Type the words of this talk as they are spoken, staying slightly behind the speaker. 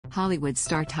Hollywood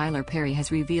star Tyler Perry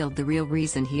has revealed the real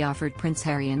reason he offered Prince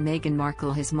Harry and Meghan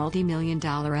Markle his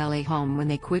multi-million-dollar LA home when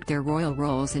they quit their royal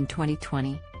roles in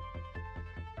 2020.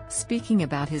 Speaking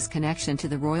about his connection to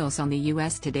the royals on the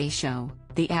US Today show,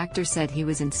 the actor said he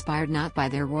was inspired not by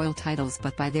their royal titles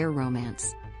but by their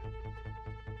romance.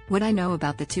 "What I know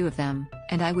about the two of them,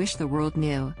 and I wish the world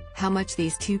knew, how much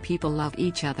these two people love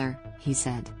each other," he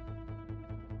said.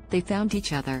 "They found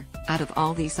each other, out of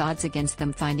all these odds against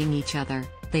them finding each other,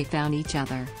 they found each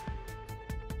other."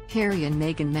 Harry and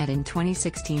Meghan met in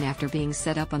 2016 after being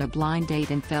set up on a blind date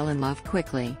and fell in love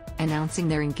quickly, announcing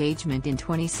their engagement in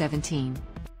 2017.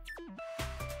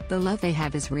 "The love they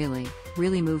have is really,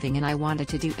 really moving and I wanted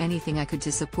to do anything I could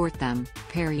to support them,"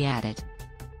 Perry added.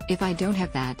 "If I don't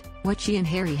have that, what she and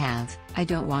Harry have, I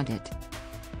don't want it.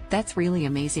 That's really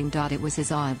amazing." It was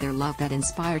his awe of their love that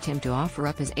inspired him to offer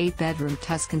up his 8-bedroom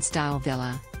Tuscan-style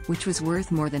villa, which was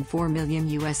worth more than $4 million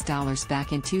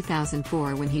back in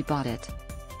 2004 when he bought it.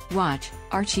 Watch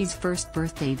Archie's first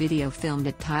birthday video filmed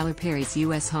at Tyler Perry's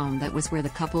U.S. home. That was where the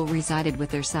couple resided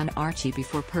with their son Archie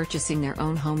before purchasing their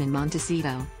own home in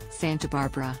Montecito, Santa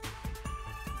Barbara.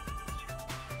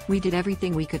 "We did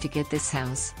everything we could to get this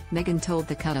house," Meghan told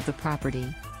The Cut of the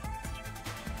property.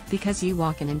 "Because you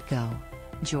walk in and go.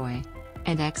 Joy.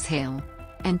 And exhale.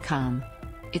 And calm.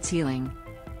 It's healing.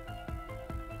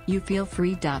 You feel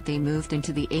free." They moved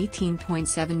into the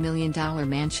 $18.7 million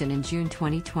mansion in June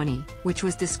 2020, which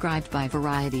was described by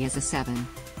Variety as a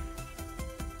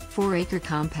 7.4-acre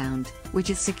compound,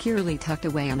 which is securely tucked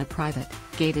away on a private,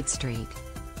 gated street.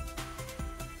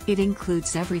 It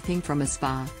includes everything from a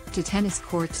spa, to tennis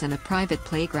courts and a private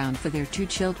playground for their 2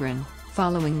 children,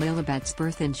 following Lilibet's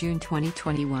birth in June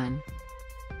 2021.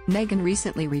 Meghan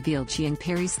recently revealed she and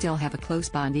Perry still have a close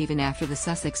bond even after the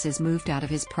Sussexes moved out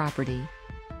of his property.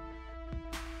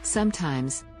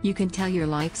 "Sometimes, you can tell your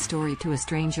life story to a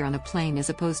stranger on a plane as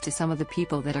opposed to some of the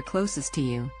people that are closest to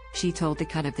you," she told The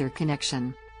Cut of their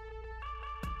connection.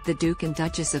 The Duke and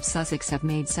Duchess of Sussex have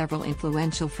made several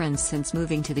influential friends since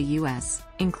moving to the US,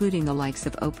 including the likes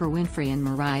of Oprah Winfrey and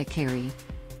Mariah Carey.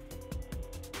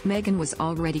 Meghan was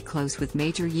already close with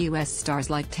major US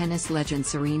stars like tennis legend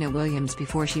Serena Williams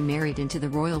before she married into the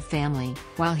royal family,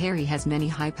 while Harry has many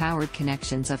high-powered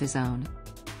connections of his own.